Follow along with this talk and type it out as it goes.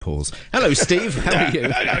Pause. Hello, Steve. How are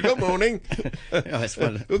you? Good morning. It's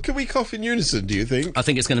fun. Well, can we cough in unison, do you think? I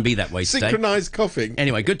think it's going to be that way today. Synchronised coughing.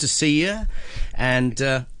 Anyway, good to see you. And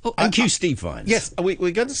cue Steve Vines. Yes, we're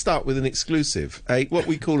going to start with an exclusive, what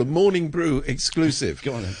we call a Morning Brew exclusive.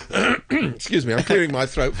 Go on then. Excuse me, I'm clearing my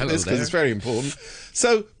throat for Hello this because there. it's very important.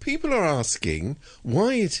 So, people are asking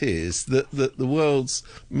why it is that the world's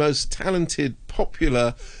most talented,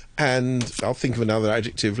 popular, and I'll think of another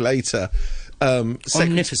adjective later,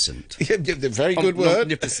 Omnificent. Yeah, very good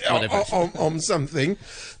word. Whatever. On something.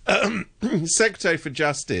 Secretary for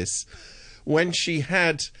Justice, when she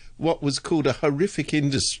had what was called a horrific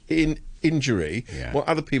injury, Yeah. what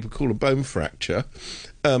other people call a bone fracture,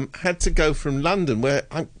 had to go from London, where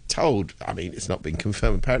I'm told, I mean, it's not been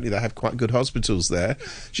confirmed, apparently they have quite good hospitals there.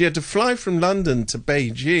 She had to fly from London to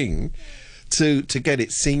Beijing to get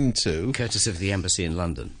it seen to. Courtesy of the embassy in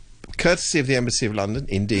London. Courtesy of the Embassy of London,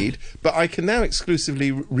 indeed. But I can now exclusively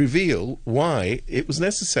reveal why it was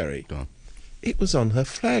necessary. Go on. It was on her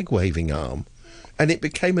flag-waving arm, and it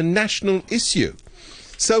became a national issue.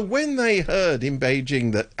 So when they heard in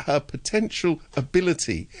Beijing that her potential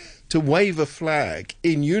ability to wave a flag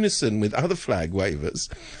in unison with other flag wavers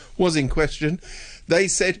was in question, they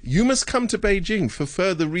said, you must come to Beijing for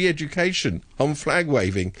further re-education on flag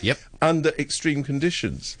waving Yep. under extreme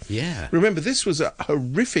conditions. Yeah. Remember, this was a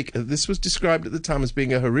horrific, this was described at the time as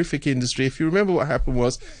being a horrific industry. If you remember, what happened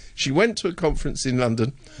was she went to a conference in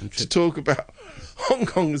London to talk about Hong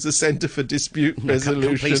Kong as a centre for dispute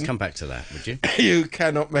resolution. Please come back to that, would you? You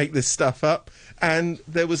cannot make this stuff up. And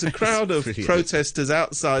there was a crowd of Brilliant. protesters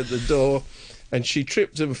outside the door, and she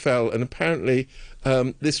tripped and fell, and apparently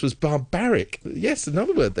this was barbaric. Yes,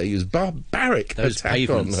 another word they use, barbaric Those attack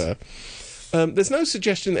pavements. on her. There's no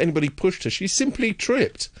suggestion that anybody pushed her. She simply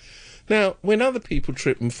tripped. Now, when other people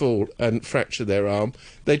trip and fall and fracture their arm,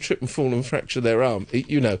 they trip and fall and fracture their arm,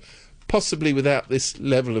 possibly without this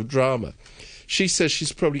level of drama. She says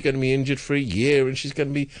she's probably going to be injured for a year, and she's going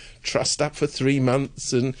to be trussed up for 3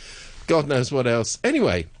 months and God knows what else.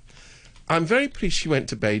 Anyway, I'm very pleased she went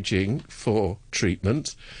to Beijing for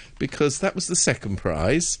treatment, because that was the second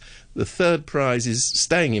prize. The third prize is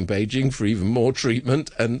staying in Beijing for even more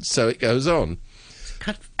treatment, and so it goes on.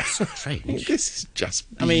 Kind of strange. This is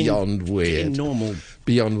just beyond weird. Normal.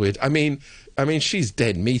 Beyond weird. I mean, she's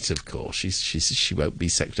dead meat, of course. She won't be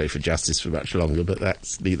Secretary for Justice for much longer, but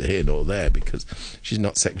that's neither here nor there, because she's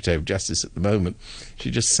not Secretary of Justice at the moment.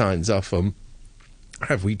 She just signs off on,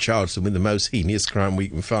 have we charged them with the most heinous crime we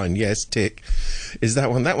can find? Yes, tick. Is that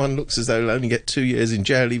one? That one looks as though it'll only get 2 years in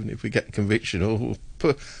jail, even if we get a conviction, or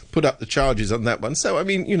we'll put up the charges on that one. So, I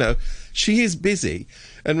mean, she is busy.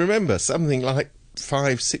 And remember, something like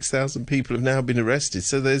 5,000-6,000 people have now been arrested.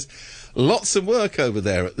 So there's lots of work over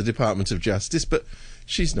there at the Department of Justice, but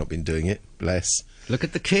she's not been doing it, bless. Look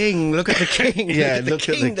at the king. Look at the king. Yeah, look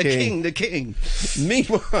at the king. The king.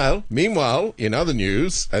 Meanwhile, in other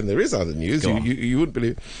news, and there is other news, Go on. you wouldn't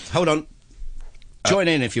believe. Hold on. Join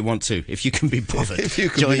in if you want to, if you can be bothered. If you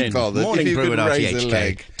can Join be in. bothered, if Morning you brew can at raise a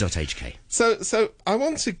leg. rthk.hk. So I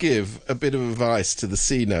want to give a bit of advice to the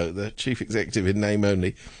CNO, the Chief Executive in name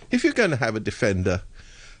only. If you're going to have a defender,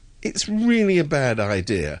 it's really a bad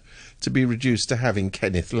idea to be reduced to having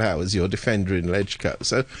Kenneth Lau as your defender in Ledgco.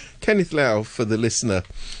 So Kenneth Lau, for the listener,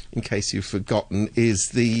 in case you've forgotten, is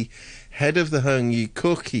the head of the Heung Yi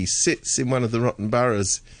Kuk. He sits in one of the rotten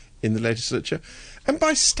boroughs in the legislature. And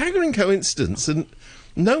by staggering coincidence, and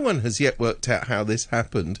no one has yet worked out how this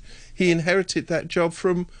happened, he inherited that job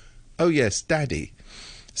from, oh yes, Daddy.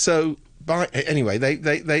 So anyway, they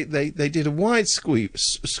did a wide sweep.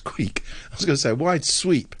 I was going to say a wide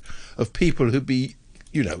sweep of people who'd be,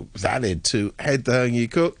 valid to head the Heung Yi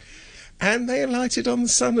Kuk, and they alighted on the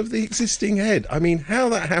son of the existing head. I mean, how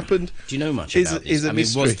that happened? Do you know much is about is this? a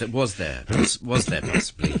mystery. Was there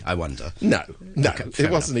possibly? I wonder. No, Okay, fair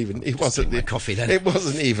it wasn't enough. even. It Just wasn't. drink my coffee then. It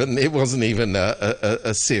wasn't even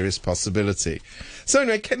a serious possibility. So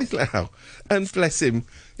anyway, Kenneth Lau, and bless him,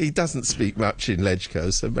 he doesn't speak much in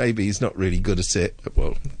Ledgco, so maybe he's not really good at it.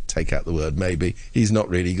 Well, take out the word maybe. He's not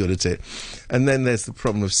really good at it. And then there's the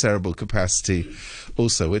problem of cerebral capacity.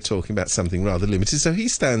 Also, we're talking about something rather limited. So he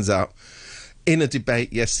stands up in a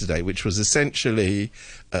debate yesterday, which was essentially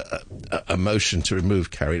a motion to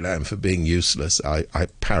remove Carrie Lam for being useless. I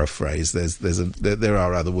paraphrase. There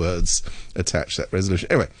are other words attached to that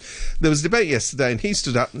resolution. Anyway, there was a debate yesterday, and he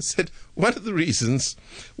stood up and said, one of the reasons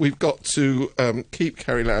we've got to keep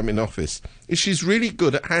Carrie Lam in office is she's really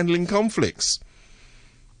good at handling conflicts.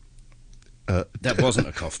 That wasn't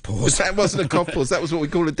a cough pause. That wasn't a cough pause. That was what we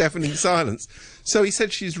call a deafening silence. So he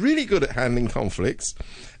said she's really good at handling conflicts,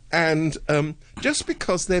 And just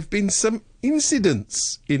because there have been some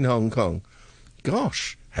incidents in Hong Kong.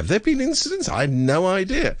 Gosh, have there been incidents? I have no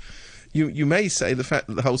idea. You may say the fact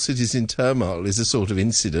that the whole city's in turmoil is a sort of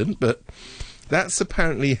incident, but that's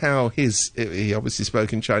apparently how he obviously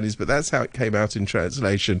spoke in Chinese, but that's how it came out in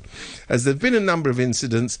translation, as there've been a number of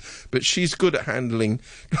incidents, but she's good at handling.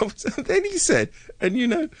 And then he said,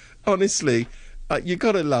 and honestly, you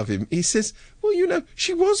got to love him. He says, well,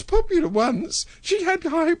 she was popular once. She had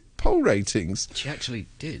high poll ratings. She actually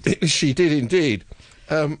did. She did indeed.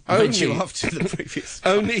 Only after the previous.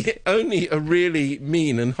 Only a really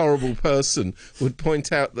mean and horrible person would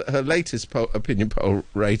point out that her latest opinion poll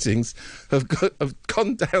ratings have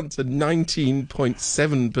gone down to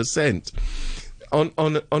 19.7%.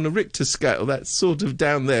 On a Richter scale, that's sort of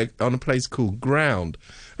down there on a place called Ground.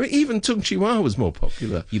 I mean, even Tung Chee-hwa was more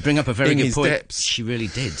popular. You bring up a very good point. Depths. She really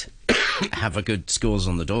did have a good scores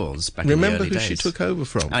on the doors back Remember in the early days. who she took over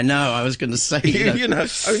from? I know, I was going to say. I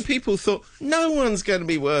mean, people thought no one's going to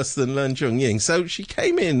be worse than Leung Chun-ying, so she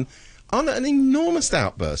came in on an enormous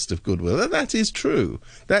outburst of goodwill. And that is true.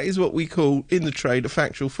 That is what we call, in the trade, a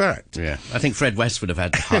factual fact. Yeah, I think Fred West would have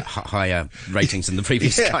had higher ratings than the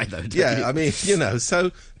previous guy, though. Yeah, I mean,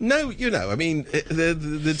 so, no, I mean,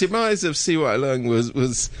 the demise of CY Leung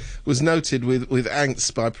was noted with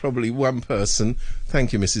angst by probably one person.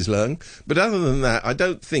 Thank you, Mrs. Leung. But other than that, I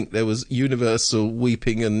don't think there was universal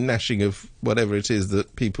weeping and gnashing of whatever it is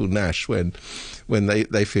that people gnash when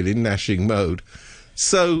they feel in gnashing mode.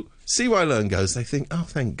 So CY Leung goes, they think, oh,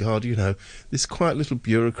 thank God, this quiet little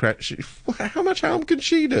bureaucrat, how much harm can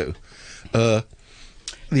she do? The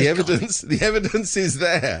evidence is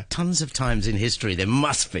there. Tons of times in history there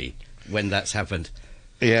must be when that's happened.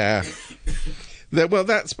 Yeah.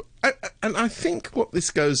 And I think what this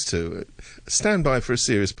goes to, stand by for a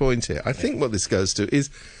serious point here, I think what this goes to is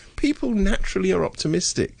people naturally are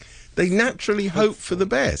optimistic. They naturally hope for the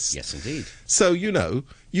best. Yes, indeed. So, you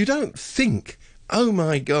don't think, oh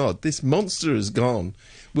my God, this monster has gone,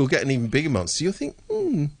 we'll get an even bigger monster. You'll think,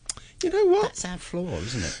 you know what? That's our flaw,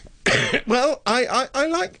 isn't it? Well, I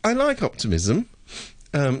like optimism,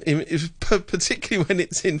 particularly when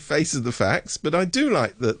it's in face of the facts, but I do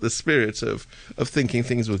like the spirit of thinking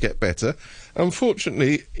things will get better.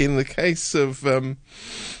 Unfortunately, in the case of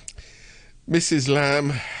Mrs.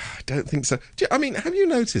 Lam, I don't think so. I mean, have you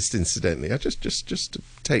noticed, incidentally, just to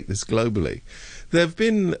take this globally, there have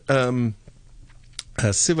been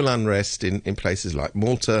civil unrest in places like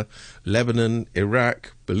Malta, Lebanon,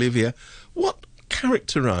 Iraq, Bolivia. What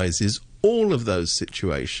characterises all of those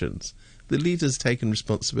situations? The leader's taken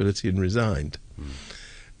responsibility and resigned.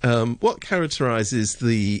 What characterises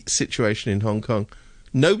the situation in Hong Kong?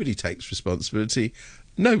 Nobody takes responsibility.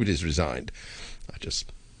 Nobody's resigned. I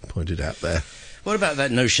just pointed out there. What about that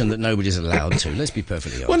notion that nobody's allowed to? Let's be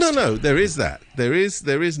perfectly honest. Well, no, there is that. There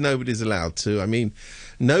is nobody's allowed to. I mean,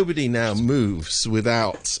 nobody now moves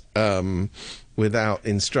without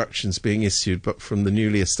instructions being issued, but from the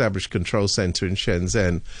newly established control centre in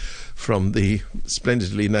Shenzhen, from the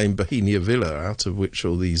splendidly named Bohemia Villa, out of which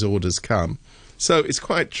all these orders come. So it's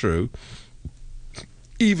quite true.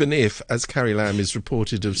 Even if, as Carrie Lam is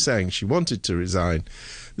reported of saying she wanted to resign,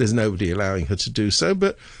 there's nobody allowing her to do so.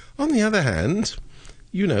 But on the other hand,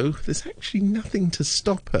 there's actually nothing to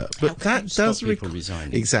stop her. But that does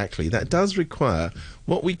resign. Exactly. That does require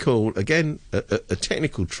what we call, again, a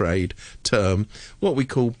technical trade term, what we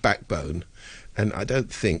call backbone. And I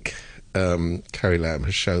don't think Carrie Lam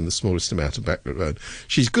has shown the smallest amount of backbone.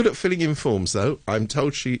 She's good at filling in forms, though. I'm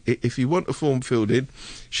told if you want a form filled in,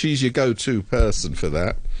 she's your go-to person for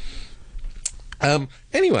that.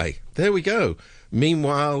 Anyway, there we go.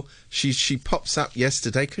 Meanwhile, she pops up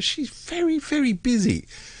yesterday because she's very, very busy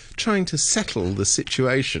trying to settle the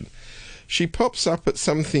situation. She pops up at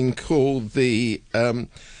something called the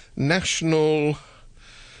National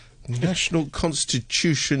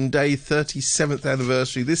Constitution Day 37th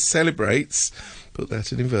anniversary. This celebrates, put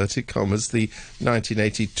that in inverted commas, the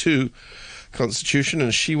 1982 Constitution.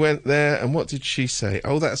 And she went there, and what did she say?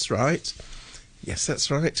 Oh, that's right. Yes,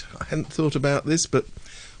 that's right. I hadn't thought about this, but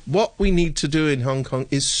what we need to do in Hong Kong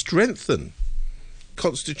is strengthen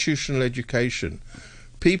constitutional education.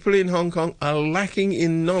 People in Hong Kong are lacking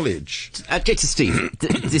in knowledge. Okay, to Steve,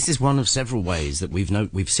 this is one of several ways that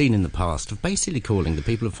we've seen in the past of basically calling the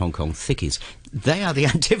people of Hong Kong thickies. They are the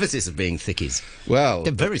antithesis of being thickies. Well,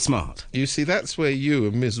 they're very smart. You see, that's where you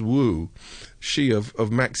and Ms. Wu, she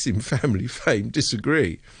of Maxim family fame,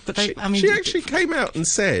 disagree. But she actually came out and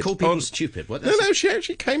said, call people stupid. What? No, she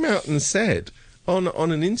actually came out and said on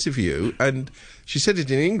an interview, and she said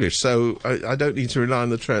it in English, so I don't need to rely on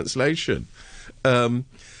the translation.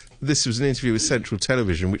 this was an interview with Central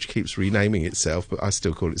Television, which keeps renaming itself, but I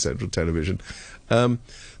still call it Central Television, that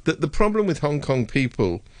the problem with Hong Kong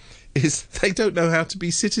people is they don't know how to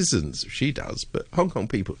be citizens. She does, but Hong Kong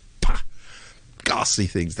people, ghastly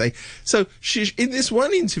things. So she, in this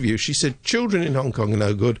one interview, she said children in Hong Kong are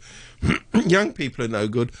no good, young people are no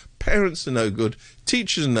good, parents are no good,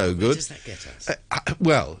 teachers are no good. Where does that get us?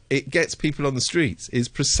 Well, it gets people on the streets. It's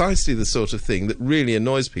precisely the sort of thing that really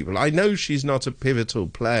annoys people. I know she's not a pivotal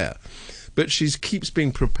player, but she keeps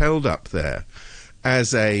being propelled up there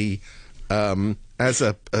as a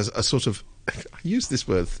sort of, I use this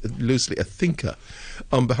word loosely, a thinker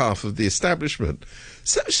on behalf of the establishment.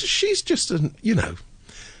 So she's just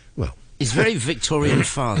well. It's very Victorian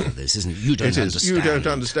father, this, isn't it? You don't understand. You don't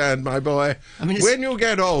understand, my boy. I mean, when you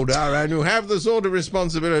get older and you have the sort of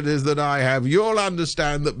responsibilities that I have, you'll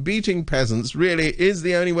understand that beating peasants really is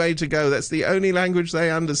the only way to go. That's the only language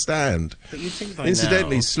they understand. But you'd think by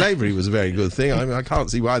Incidentally, now... slavery was a very good thing. I mean, I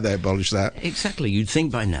can't see why they abolished that. Exactly. You'd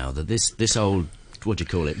think by now that this old... what do you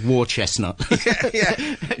call it? War chestnut. Yeah.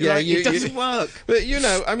 It doesn't work. But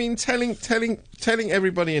I mean, telling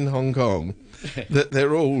everybody in Hong Kong that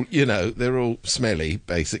they're all smelly,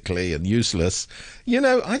 basically, and useless.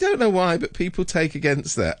 I don't know why, but people take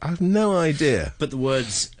against that. I've no idea. But the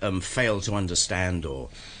words fail to understand, or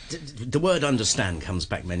the word understand comes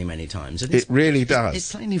back many, many times. And it really does.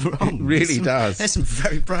 It's plainly wrong. It really does. There's some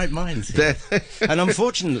very bright minds here. And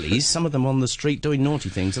unfortunately, some of them on the street doing naughty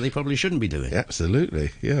things that they probably shouldn't be doing.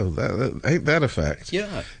 Absolutely. Yeah, ain't that a fact?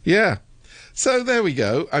 Yeah. Yeah. So there we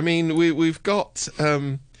go. I mean, we've got...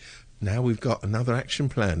 now we've got another action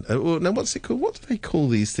plan. Now, what's it called? What do they call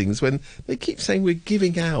these things when they keep saying we're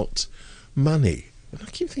giving out money? And I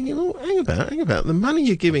keep thinking, oh, hang about. The money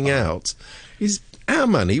you're giving out is our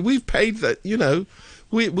money. We've paid that.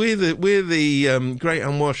 We're the great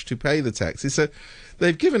unwashed who pay the taxes. So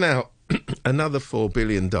they've given out another $4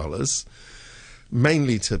 billion,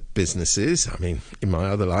 mainly to businesses. I mean, in my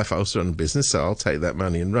other life, I also run a business, so I'll take that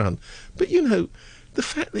money and run. But the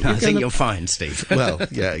fact that I think you'll find, Steve. Well,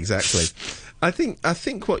 yeah, exactly. I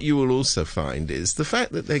think what you will also find is the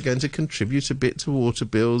fact that they're going to contribute a bit to water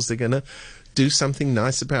bills. They're going to do something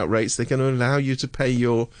nice about rates. They're going to allow you to pay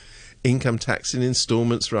your income tax in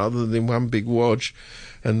instalments rather than in one big wodge.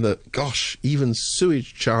 And that, gosh, even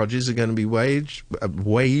sewage charges are going to be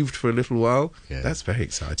waived for a little while. Yeah. That's very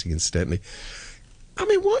exciting, incidentally. I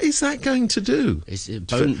mean, what is that going to do?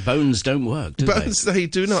 Bones don't work, do they? Bones, they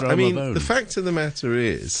do not. Throw I them a mean, bone. the fact of the matter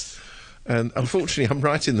is, and unfortunately I'm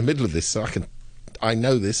right in the middle of this, so I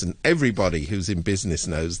know this, and everybody who's in business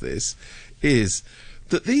knows this, is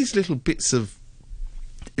that these little bits of,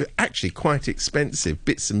 actually quite expensive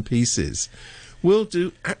bits and pieces, will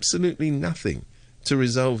do absolutely nothing to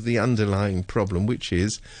resolve the underlying problem, which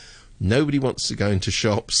is nobody wants to go into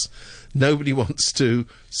shops. Nobody wants to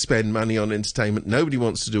spend money on entertainment. Nobody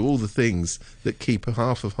wants to do all the things that keep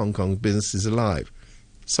half of Hong Kong businesses alive.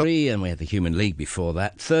 And we had the Human League before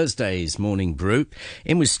that. Thursday's Morning Brew.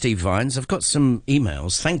 In with Steve Vines. I've got some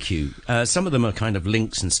emails. Thank you. Some of them are kind of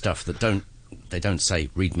links and stuff that don't say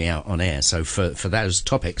read me out on air. So for those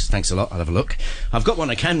topics, thanks a lot. I'll have a look. I've got one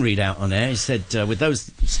I can read out on air. He said, with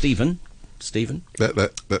those, Stephen.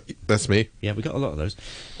 That's me. Yeah, we got a lot of those.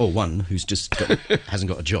 Or one who's just hasn't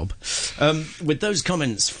got a job. With those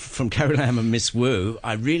comments from Carol Lam and Miss Wu,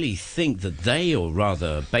 I really think that they, or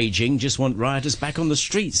rather Beijing, just want rioters back on the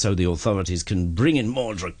streets so the authorities can bring in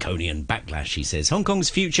more draconian backlash, he says. Hong Kong's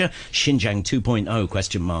future, Xinjiang 2.0,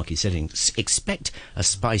 question mark. He said, expect a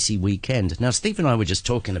spicy weekend. Now, Steve and I were just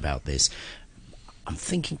talking about this. I'm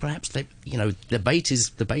thinking perhaps the bait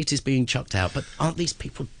is being chucked out, but aren't these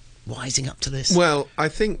people wising up to this? Well, I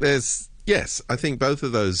think I think both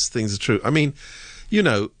of those things are true. I mean,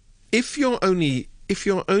 if your only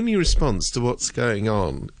response to what's going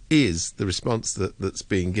on is the response that's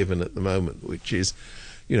being given at the moment, which is,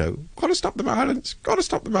 got to stop the violence,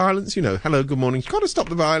 hello, good morning, got to stop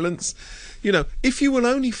the violence. If you will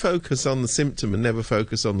only focus on the symptom and never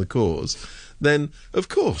focus on the cause, then of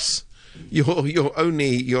course your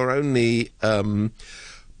only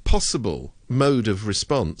possible mode of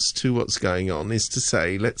response to what's going on is to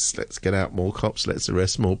say, let's get out more cops, let's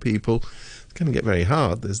arrest more people. It's going to get very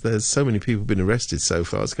hard. There's so many people been arrested so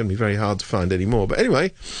far, it's going to be very hard to find any more. But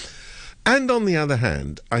anyway, and on the other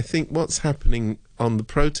hand, I think what's happening on the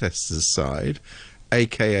protesters' side,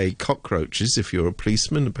 aka cockroaches, if you're a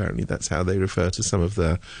policeman, apparently that's how they refer to some of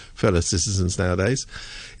their fellow citizens nowadays.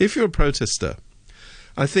 If you're a protester,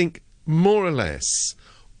 I think more or less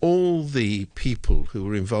all the people who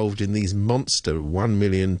were involved in these monster 1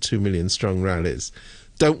 million, 2 million strong rallies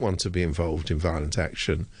don't want to be involved in violent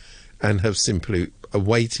action. and have simply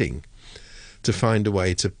awaiting to find a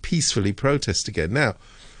way to peacefully protest again. Now,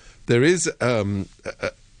 there is the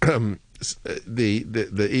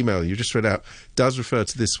email you just read out does refer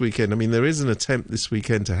to this weekend. I mean, there is an attempt this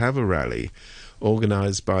weekend to have a rally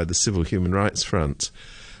organised by the Civil Human Rights Front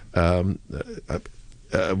from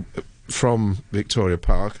Victoria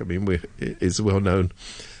Park. I mean, it's a well-known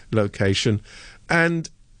location. And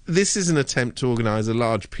this is an attempt to organise a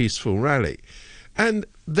large peaceful rally. And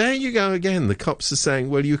there you go again. The cops are saying,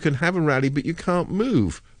 well, you can have a rally, but you can't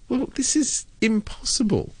move. Well, this is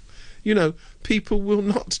impossible. You know, people will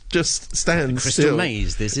not just stand still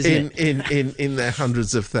maze, this, isn't it? in their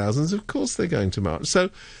hundreds of thousands. Of course they're going to march. So,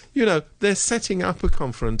 you know, they're setting up a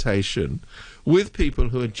confrontation with people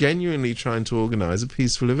who are genuinely trying to organise a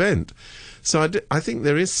peaceful event. So I think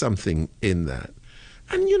there is something in that.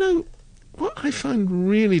 And, you know, what I find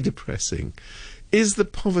really depressing is the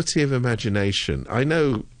poverty of imagination. I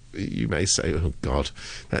know you may say, oh, God,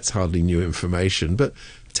 that's hardly new information. But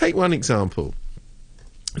take one example.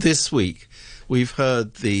 This week, we've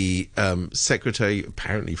heard the Secretary,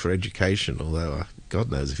 apparently for Education, although God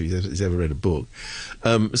knows if he's ever read a book,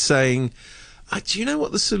 saying, do you know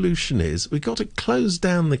what the solution is? We've got to close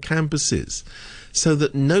down the campuses so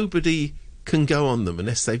that nobody can go on them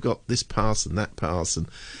unless they've got this pass and that pass. And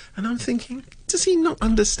I'm thinking, does he not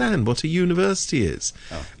understand what a university is?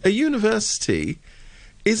 Oh. A university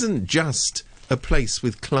isn't just a place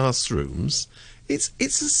with classrooms. It's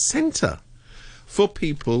a centre for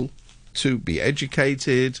people to be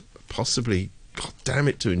educated, possibly, God damn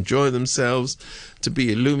it, to enjoy themselves, to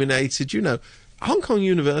be illuminated. You know, Hong Kong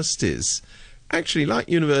universities, actually, like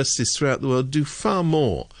universities throughout the world, do far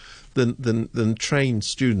more than train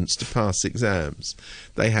students to pass exams.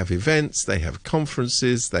 They have events, they have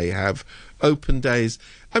conferences, they have open days.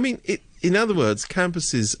 I mean, in other words,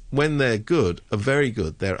 campuses, when they're good, are very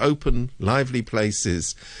good. They're open, lively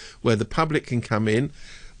places where the public can come in.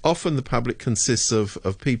 Often the public consists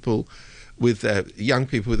of people with their young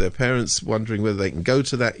people with their parents wondering whether they can go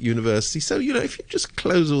to that university. So, you know, if you just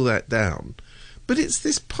close all that down. But it's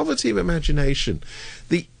this poverty of imagination.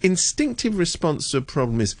 The instinctive response to a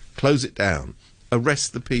problem is close it down,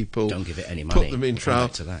 arrest the people, don't give it any money, put them in trial,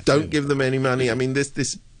 don't give them any money. I mean,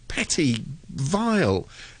 this petty, vile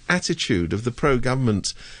attitude of the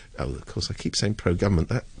pro-government. Oh, of course, I keep saying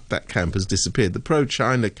pro-government. That camp has disappeared. The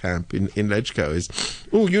pro-China camp in Legco is,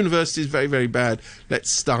 oh, university is very, very bad. Let's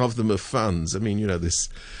starve them of funds. I mean, you know, this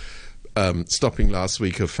stopping last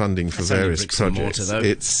week of funding for various projects.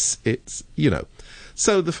 It's you know.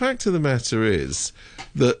 So the fact of the matter is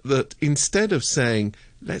that instead of saying,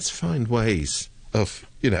 let's find ways of,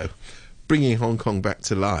 you know, bringing Hong Kong back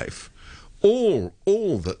to life, all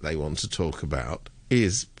that they want to talk about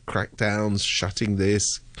is crackdowns, shutting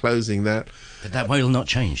this, closing that. But that will not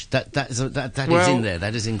change. That is in there.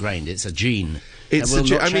 That is ingrained. It's a gene. It's that will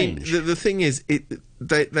not I change. mean, the thing is,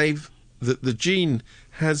 the gene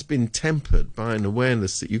has been tempered by an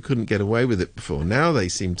awareness that you couldn't get away with it before. Now they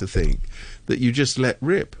seem to think that you just let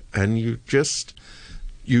rip and you just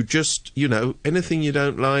you know, anything you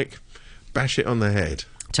don't like, bash it on the head.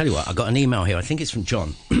 Tell you what, I got an email here. I think it's from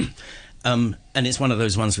John. And it's one of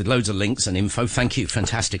those ones with loads of links and info. Thank you,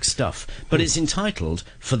 fantastic stuff. But it's entitled,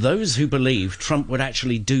 "For Those Who Believe Trump Would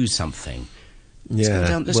Actually Do Something." Let's go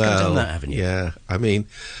down that avenue. Yeah, I mean,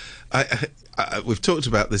 we've talked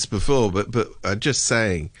about this before, but just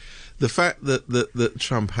saying, the fact that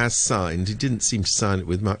Trump has signed, he didn't seem to sign it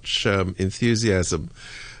with much enthusiasm,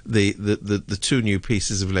 the two new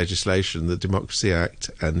pieces of legislation, the Democracy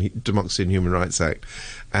Act and Democracy and Human Rights Act,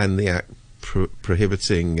 and the Act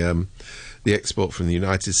prohibiting the export from the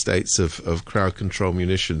United States of crowd control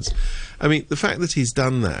munitions. I mean, the fact that he's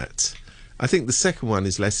done that, I think the second one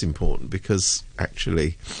is less important because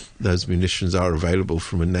actually those munitions are available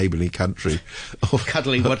from a neighbourly country.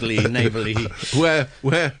 Cuddly-wuddly, neighbourly.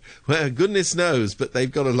 Where goodness knows, but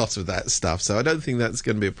they've got a lot of that stuff. So I don't think that's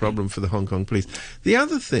going to be a problem for the Hong Kong police. The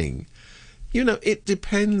other thing, you know, it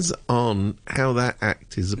depends on how that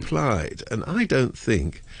act is applied. And I don't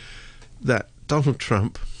think that Donald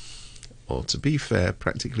Trump, or to be fair,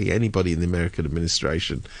 practically anybody in the American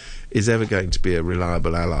administration, is ever going to be a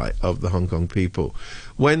reliable ally of the Hong Kong people.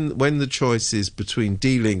 When the choice is between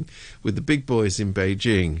dealing with the big boys in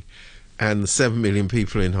Beijing and the 7 million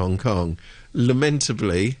people in Hong Kong,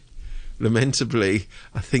 lamentably,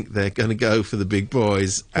 I think they're going to go for the big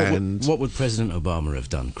boys. What would President Obama have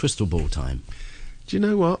done? Crystal ball time. Do you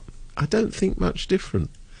know what? I don't think much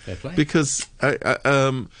different. Fair play. Because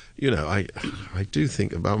you know, I do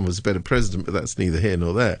think Obama was a better president, but that's neither here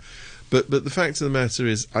nor there. But the fact of the matter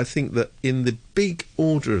is, I think that in the big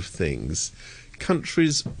order of things,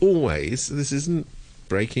 countries always, this isn't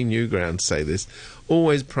breaking new ground to say this,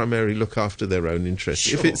 always primarily look after their own interests.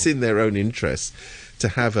 Sure. If it's in their own interest to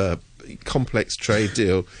have a complex trade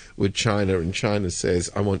deal with China, and China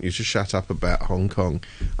says, I want you to shut up about Hong Kong,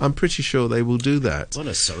 I'm pretty sure they will do that. What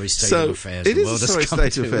a sorry state of affairs it the is world a sorry has come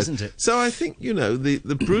state to, of affairs, isn't it? So I think, you know, the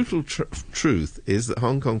brutal truth is that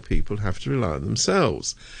Hong Kong people have to rely on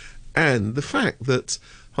themselves. And the fact that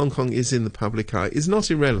Hong Kong is in the public eye is not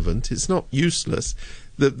irrelevant, it's not useless.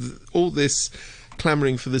 All this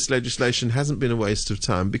clamouring for this legislation hasn't been a waste of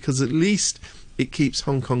time, because at least it keeps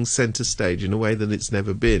Hong Kong centre stage in a way that it's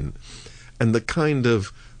never been. And the kind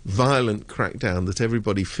of violent crackdown that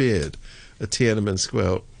everybody feared, a Tiananmen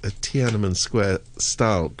Square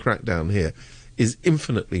style crackdown here, is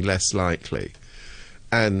infinitely less likely.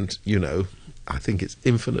 And, you know, I think it's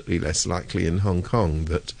infinitely less likely in Hong Kong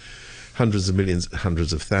that hundreds of millions,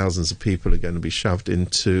 hundreds of thousands of people are going to be shoved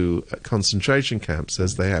into concentration camps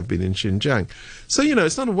as they have been in Xinjiang. So, you know,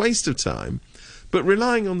 it's not a waste of time, but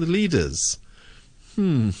relying on the leaders,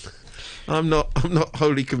 I'm not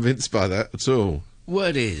wholly convinced by that at all.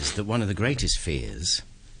 Word is that one of the greatest fears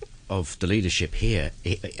of the leadership here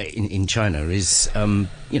in China is,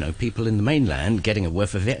 you know, people in the mainland getting a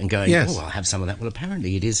whiff of it and going, Yes. oh, I'll have some of that. Well,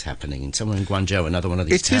 apparently it is happening in somewhere in Guangzhou, another one of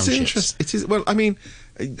these townships. It is interesting. It is. Well, I mean,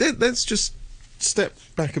 let's just step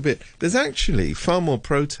back a bit. There's actually far more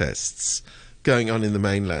protests going on in the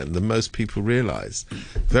mainland than most people realise.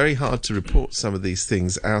 Very hard to report some of these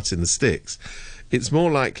things out in the sticks. It's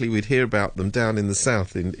more likely we'd hear about them down in the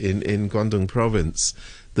south, in Guangdong province,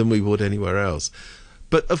 than we would anywhere else.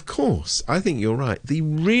 But of course, I think you're right. The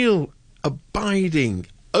real abiding,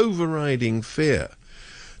 overriding fear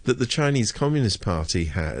that the Chinese Communist Party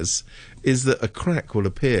has is that a crack will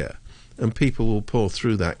appear and people will pour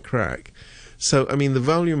through that crack. So, I mean, the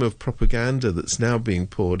volume of propaganda that's now being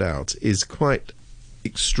poured out is quite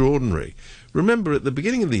extraordinary. Remember, at the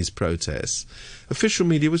beginning of these protests, official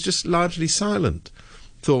media was just largely silent.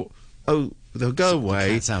 Thought, oh, they'll go away.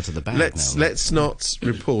 The cat's out of the bag Let's not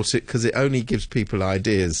report it because it only gives people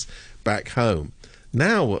ideas back home.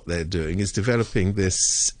 Now what they're doing is developing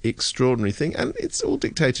this extraordinary thing, and it's all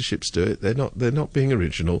dictatorships do it. They're not being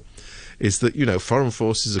original. Is that, you know, foreign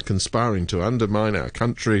forces are conspiring to undermine our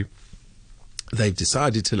country. They've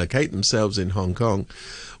decided to locate themselves in Hong Kong,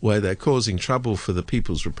 where they're causing trouble for the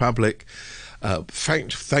People's Republic.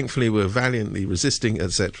 Thankfully, we're valiantly resisting,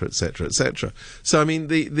 etc., etc., etc. So, I mean,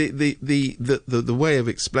 the way of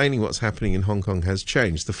explaining what's happening in Hong Kong has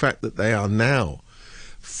changed. The fact that they are now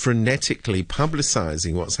frenetically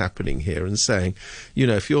publicising what's happening here and saying, you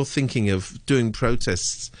know, if you're thinking of doing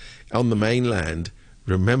protests on the mainland,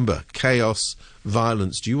 remember, chaos,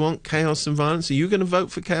 violence. Do you want chaos and violence? Are you going to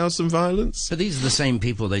vote for chaos and violence? But these are the same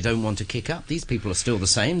people they don't want to kick up. These people are still the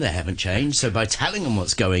same. They haven't changed. So by telling them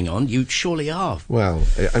what's going on, you surely are. Well,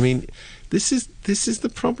 I mean, this is the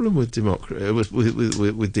problem with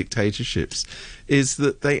with dictatorships, is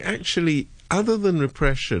that they actually, other than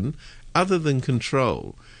repression, other than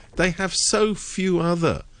control, they have so few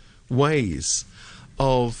other ways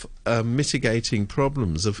of mitigating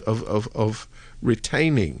problems, of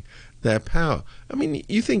retaining their power. I mean,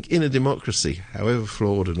 you think in a democracy, however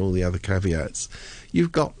flawed and all the other caveats,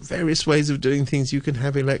 you've got various ways of doing things. You can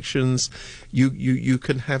have elections. You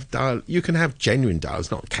can have you can have genuine dialogues,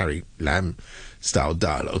 not Carrie Lam style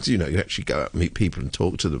dialogues. You know, you actually go out and meet people and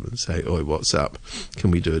talk to them and say, "Oi, what's up? Can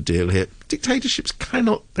we do a deal here?" Dictatorships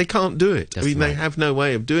they can't do it. That's I mean, right. They have no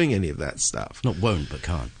way of doing any of that stuff. Not won't, but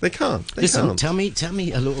can't. They can't. They Listen, can't. tell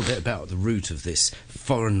me a little bit about the root of this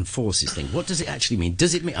foreign forces thing. What does it actually mean?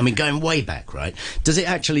 Does it mean, I mean, going way back, right? Does it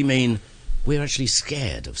actually mean we're actually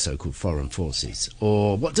scared of so-called foreign forces?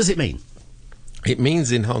 Or what does it mean? It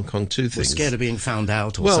means in Hong Kong two We're things. scared of being found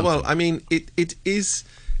out or Well, something? I mean, it is.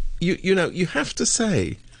 You know, you have to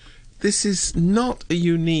say, this is not a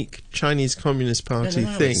unique Chinese Communist Party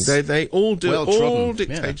No, thing. it's They all do it. well-trodden, All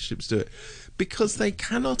dictatorships do it, because they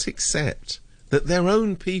cannot accept that their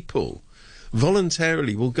own people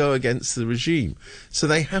voluntarily will go against the regime. So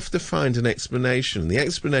they have to find an explanation. The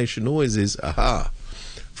explanation always is, aha,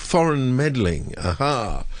 foreign meddling,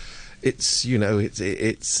 aha. It's, you know, it's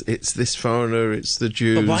this foreigner, it's the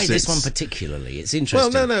Jews. But why this one particularly? It's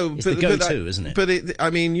interesting. Well, no, it's but, the go-to, isn't it? But I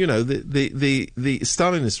mean, you know, the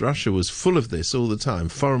Stalinist Russia was full of this all the time.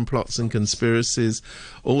 Foreign plots and conspiracies.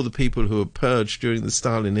 All the people who were purged during the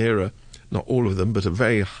Stalin era not all of them, but a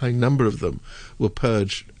very high number of them, were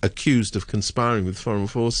purged, accused of conspiring with foreign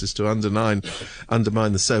forces to undermine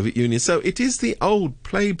the Soviet Union. So it is the old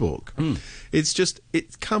playbook. It's just,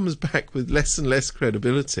 it comes back with less and less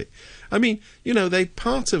credibility. I mean, you know,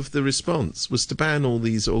 part of the response was to ban all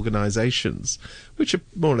these organisations, which are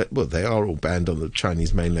more or less, well, they are all banned on the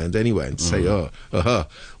Chinese mainland anyway, and say,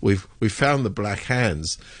 we've found the Black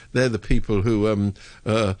Hands. They're the people who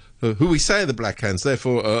we say are the Black Hands.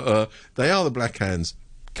 Therefore, they are the Black Hands.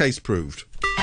 Case proved.